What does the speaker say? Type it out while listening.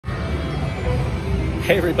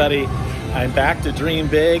Hey everybody, I'm back to dream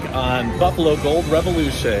big on Buffalo Gold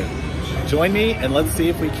Revolution. Join me and let's see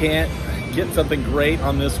if we can't get something great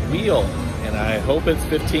on this wheel. And I hope it's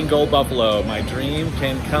 15 gold Buffalo. My dream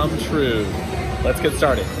can come true. Let's get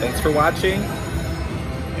started. Thanks for watching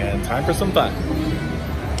and time for some fun.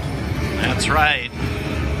 That's right,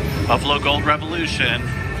 Buffalo Gold Revolution.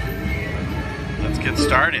 Let's get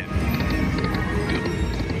started.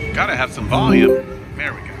 Gotta have some volume.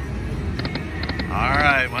 There we go. All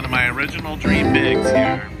right, one of my original dream bigs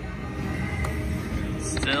here.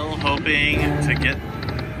 Still hoping to get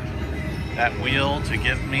that wheel to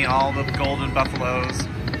give me all the golden buffaloes.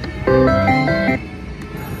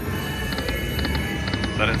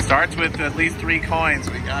 But it starts with at least 3 coins.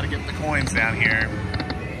 We gotta get the coins down here.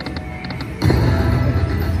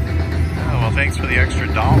 Oh, well, thanks for the extra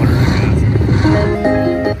 $1, I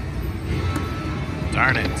guess.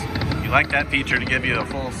 Darn it. You like that feature to give you a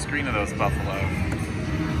full screen of those buffalo.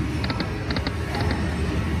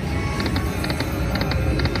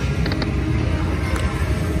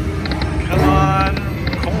 Come on,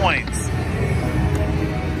 coins.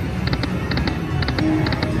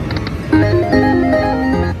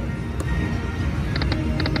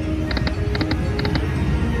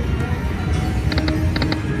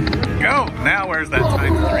 Go! Now where's that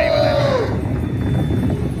times 3 with it?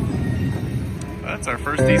 That's our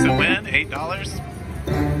first decent win, $8.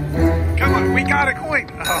 Come on, we got a coin.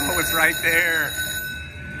 Oh, it's right there.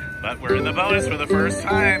 But we're in the bonus for the first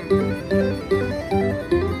time.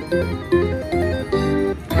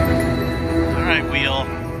 All right, wheel.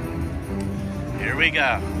 Here we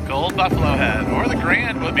go. Gold buffalo head, or the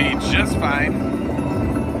grand would be just fine.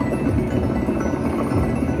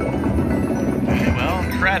 Okay, well,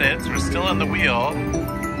 credits. We're still in the wheel. All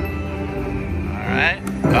right.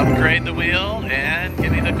 Upgrade the wheel and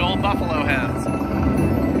give me the gold buffalo heads.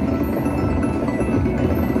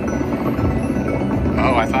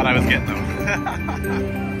 Oh, I thought I was getting them.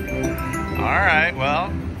 All right,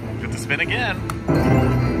 well, good to spin again.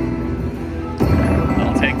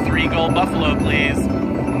 I'll take 3 gold buffalo, please.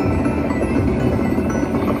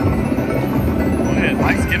 Boy, it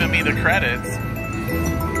likes giving me the credits.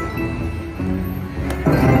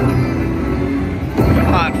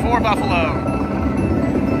 Come on, 4 buffalo.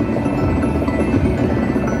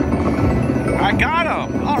 I got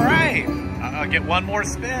him! All right! I'll get one more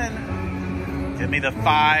spin. Give me the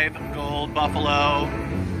 5 gold buffalo.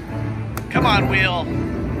 Come on, wheel.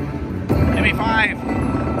 Give me 5.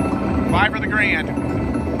 5 for the grand.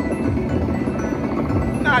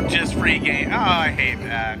 Not just free game. Oh, I hate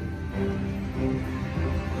that.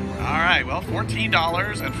 All right, well,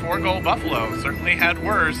 $14 and 4 gold buffalo. Certainly had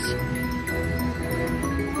worse.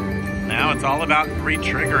 Now it's all about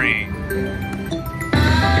re-triggering.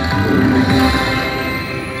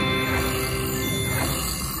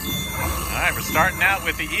 Alright, we're starting out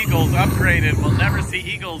with the Eagles upgraded. We'll never see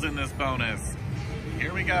Eagles in this bonus.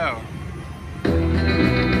 Here we go.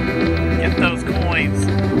 Get those coins.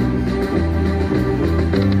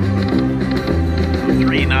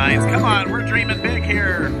 3 9s. Come on, we're dreaming big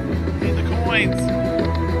here. Need the coins.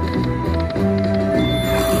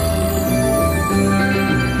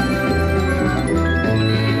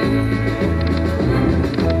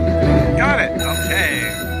 Got it. Okay.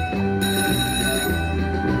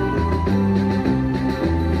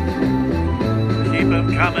 Keep them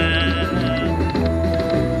coming.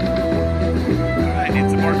 All right, need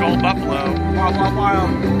some more gold buffalo. Wow, wow, wow.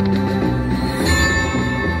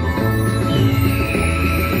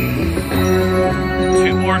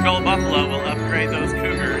 Two more gold buffalo will upgrade those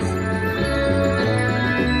cougars.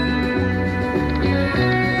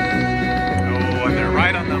 Oh, and they're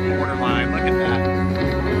right on the borderline. Look at that.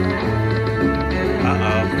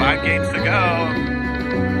 Uh-oh, 5 games to go.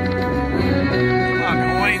 Come on,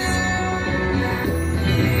 coins.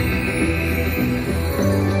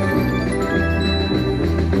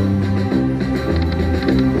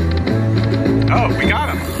 Oh, we got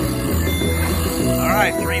him. All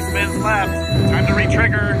right, 3 spins left. Time to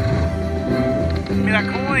re-trigger. Give me that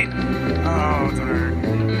coin. Oh, darn.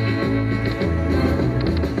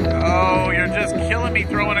 Oh, you're just killing me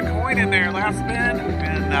throwing a coin in there. Last spin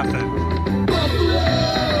and nothing.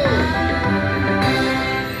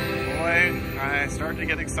 Boy, I started to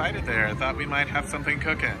get excited there. I thought we might have something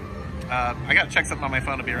cooking. I gotta check something on my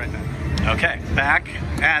phone. I'll be right back. Okay, back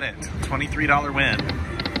at it. $23 win.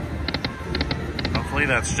 Hopefully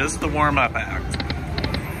that's just the warm-up act.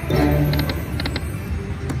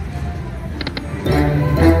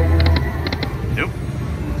 Nope.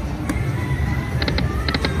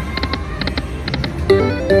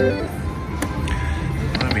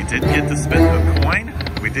 Well, we did get to spin the coin.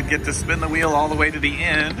 We did get to spin the wheel all the way to the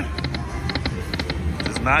end, which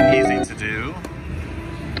is not easy to do.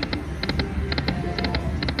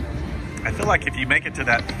 I feel like if you make it to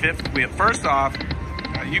that 5th wheel, first off,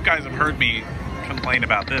 you guys have heard me complain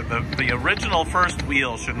about this. The original first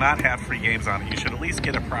wheel should not have free games on it. You should at least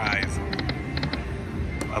get a prize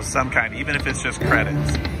of some kind, even if it's just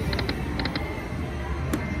credits.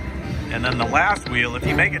 And then the last wheel, if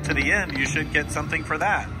you make it to the end, you should get something for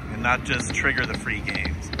that and not just trigger the free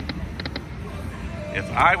games. If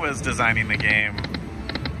I was designing the game,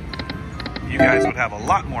 you guys would have a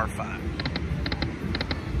lot more fun.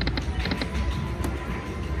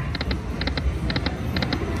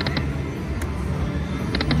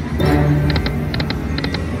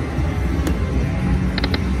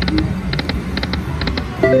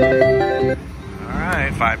 All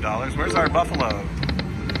right, $5. Where's our buffalo?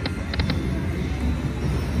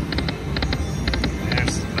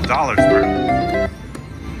 There's $1's worth.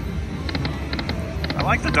 I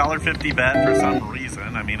like the $1.50 bet for some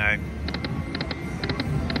reason. I mean, I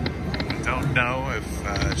don't know if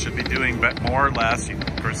it should be doing bet more or less. Of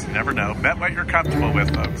course, you never know. Bet what you're comfortable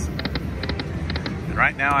with, folks. And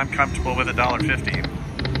right now, I'm comfortable with $1.50.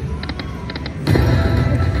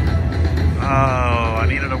 Oh, I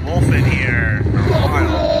needed a wolf in here.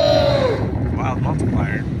 Wild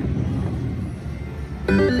multiplier.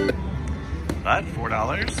 But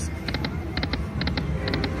 $4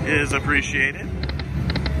 is appreciated.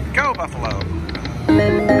 Go, Buffalo.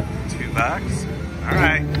 $2. All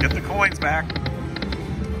right, get the coins back.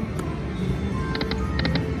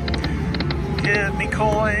 Give me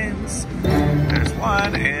coins. There's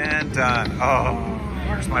one and done. Oh,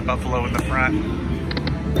 where's my buffalo in the front?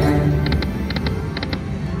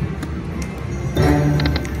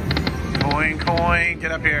 Coin,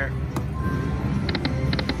 get up here.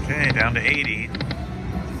 Okay, down to 80.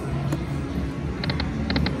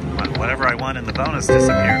 Whatever I won in the bonus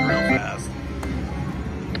disappeared real fast.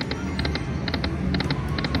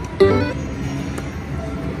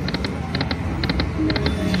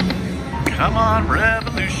 Come on,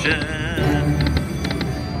 Revolution.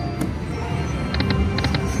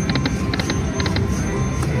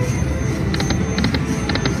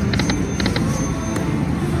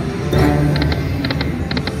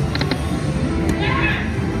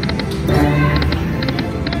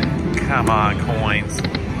 Come on, coins.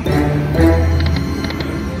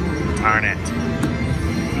 Darn it.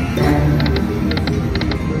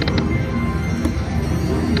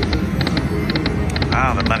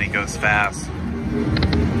 Oh, the money goes fast.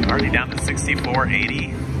 Already down to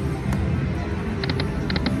 64.80.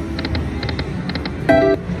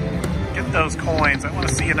 Get those coins. I want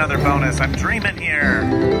to see another bonus. I'm dreaming here.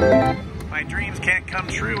 My dreams can't come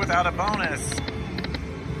true without a bonus.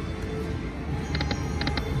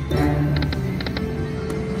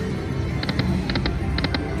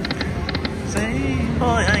 Same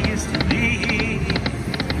boy I used to be.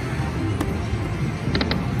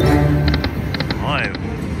 Boy,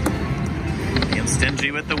 being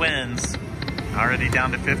stingy with the wins. Already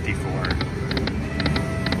down to 54.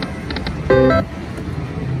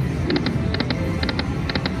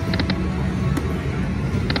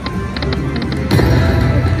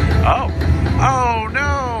 Oh! Oh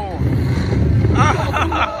no!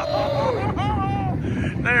 Oh,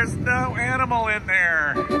 there's no animal in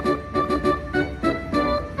there.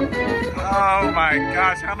 Oh my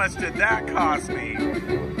gosh, how much did that cost me?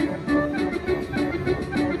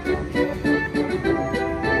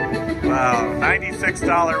 Wow,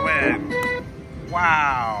 $96 win.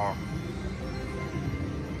 Wow.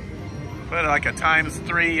 Put like a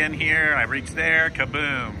 ×3 in here, I reached there,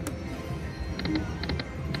 kaboom.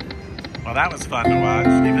 Well, that was fun to watch,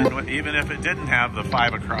 even if it didn't have the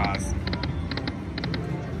 5 across.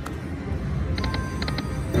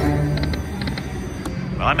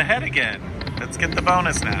 Well, I'm ahead again. Let's get the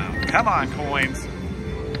bonus now. Come on, coins.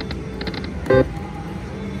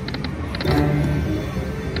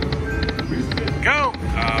 Go!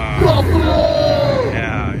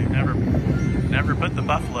 Yeah, you never put the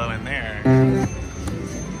buffalo in there.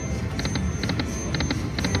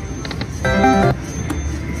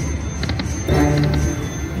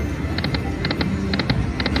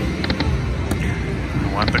 I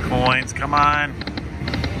want the coins. Come on.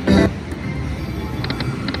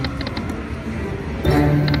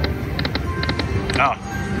 Oh,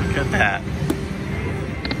 look at that.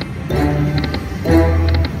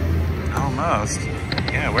 Almost.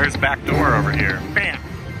 Yeah, where's back door over here? Bam!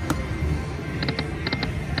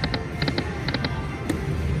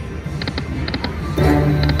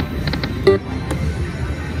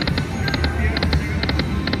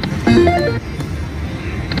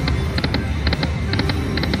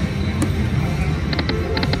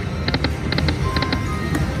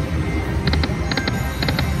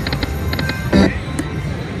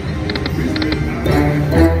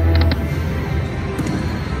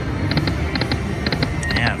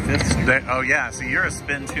 Oh yeah, so you're a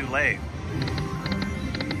spin too late.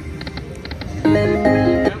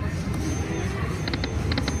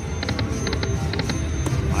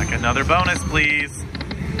 Like another bonus, please.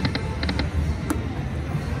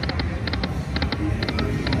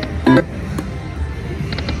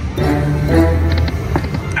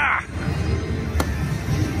 Ah!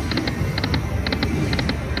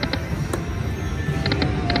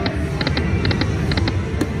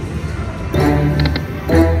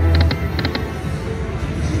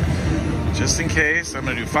 Just in case, I'm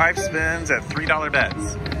gonna do 5 spins at $3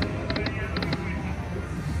 bets.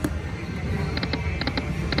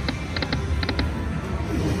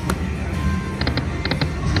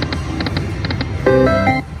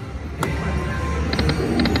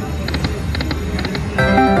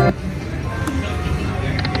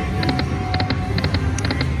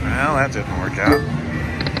 Well, that didn't work out.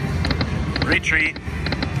 Retreat.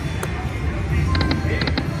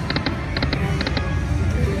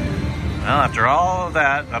 Well, after all of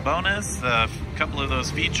that, a bonus, a couple of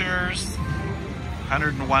those features,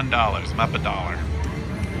 $101. I'm up $1.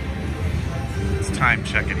 It's time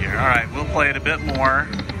checking here. All right, we'll play it a bit more.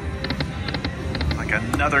 Like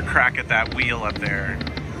another crack at that wheel up there.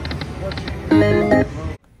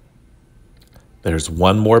 There's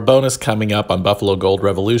one more bonus coming up on Buffalo Gold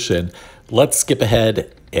Revolution. Let's skip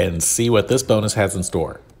ahead and see what this bonus has in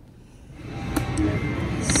store.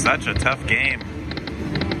 Such a tough game.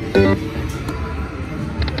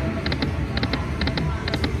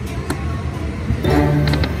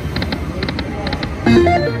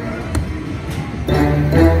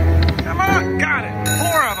 Come on, got it.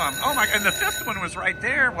 4 of them. Oh my, and the 5th one was right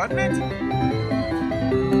there, wasn't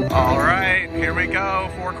it? All right, here we go.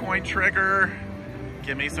 4-coin trigger.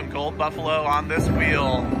 Give me some gold buffalo on this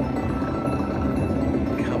wheel.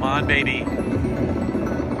 Come on, baby.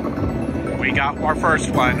 We got our first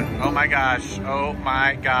one. Oh my gosh. Oh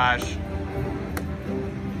my gosh.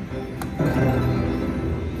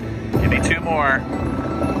 Give me 2 more.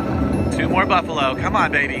 2 more buffalo. Come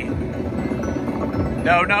on, baby.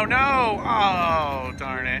 No, no, no. Oh,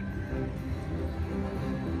 darn it.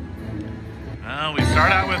 Well, we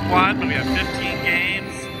start out with 1, but we have 15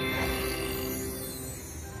 games.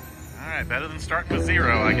 All right, better than starting with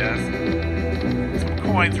 0, I guess. Some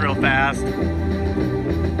coins real fast.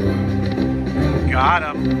 Got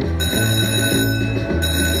him.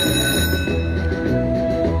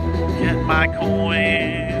 Get my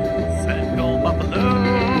coins and gold buffalo.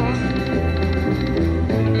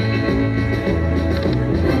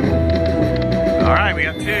 All right, we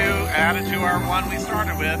got 2 added to our 1 we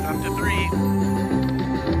started with, up to 3.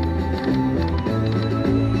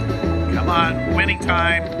 Come on, winning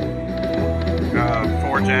time.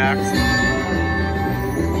 4 jacks.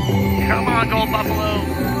 Come on, gold buffalo.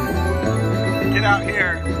 Get out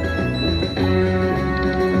here.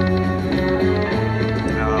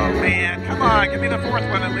 Oh man, come on, give me the 4th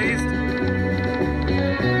one at least.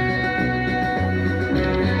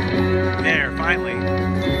 There, finally.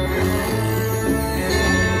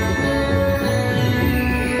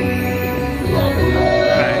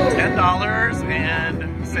 Alright, $10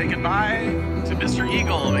 and say goodbye to Mr.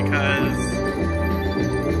 Eagle because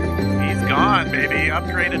he's gone, baby.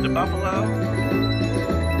 Upgraded to Buffalo.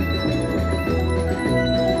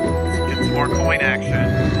 More coin action.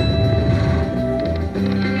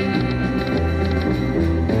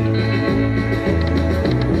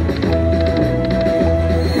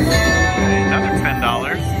 Another $10.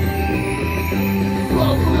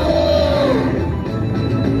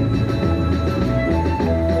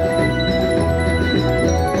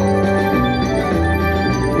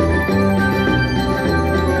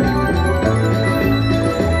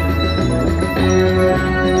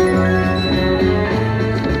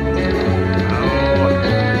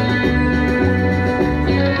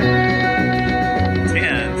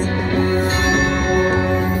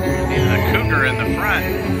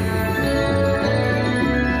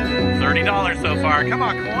 $30 so far. Come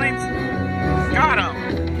on, coins. Got him.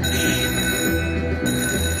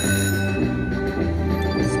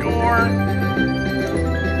 Score.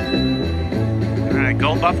 All right,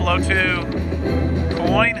 gold buffalo 2.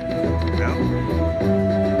 Coin. No.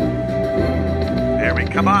 There we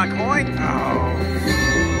come on, coin. Oh,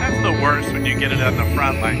 that's the worst when you get it on the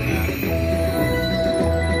front like that.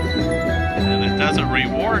 And it doesn't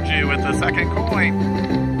reward you with the second coin.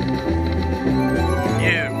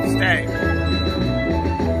 You stay.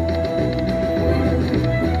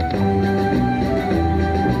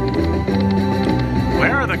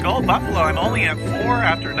 Where are the gold buffalo? I'm only at 4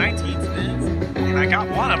 after 19 spins, and I got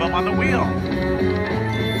 1 of them on the wheel.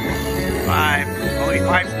 5. Only Only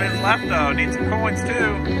 5 spins left though. Need some coins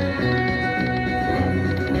too.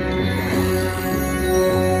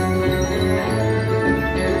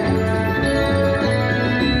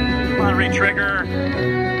 Come on, re-trigger.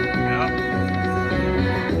 Yep.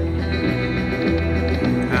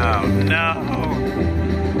 Oh no.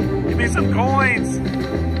 Give me some coins.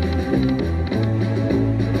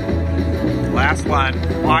 Last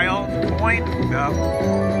one. Wild coin. Yep.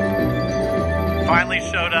 Finally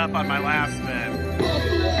showed up on my last spin.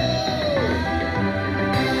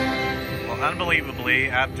 Well, unbelievably,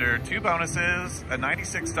 after 2 bonuses, a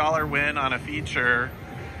 $96 win on a feature,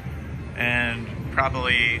 and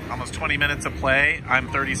probably almost 20 minutes of play, I'm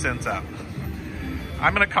 30 cents up.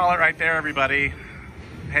 I'm gonna call it right there, everybody.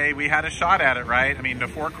 Hey, we had a shot at it, right? I mean, the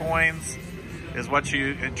 4 coins is what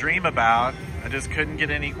you dream about. I just couldn't get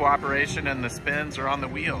any cooperation, and the spins are on the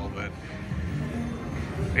wheel, but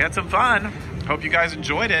we had some fun. Hope you guys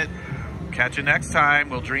enjoyed it. Catch you next time.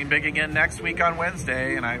 We'll dream big again next week on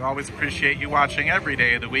Wednesday, and I always appreciate you watching every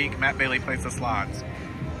day of the week. Matt Bailey Plays the Slots.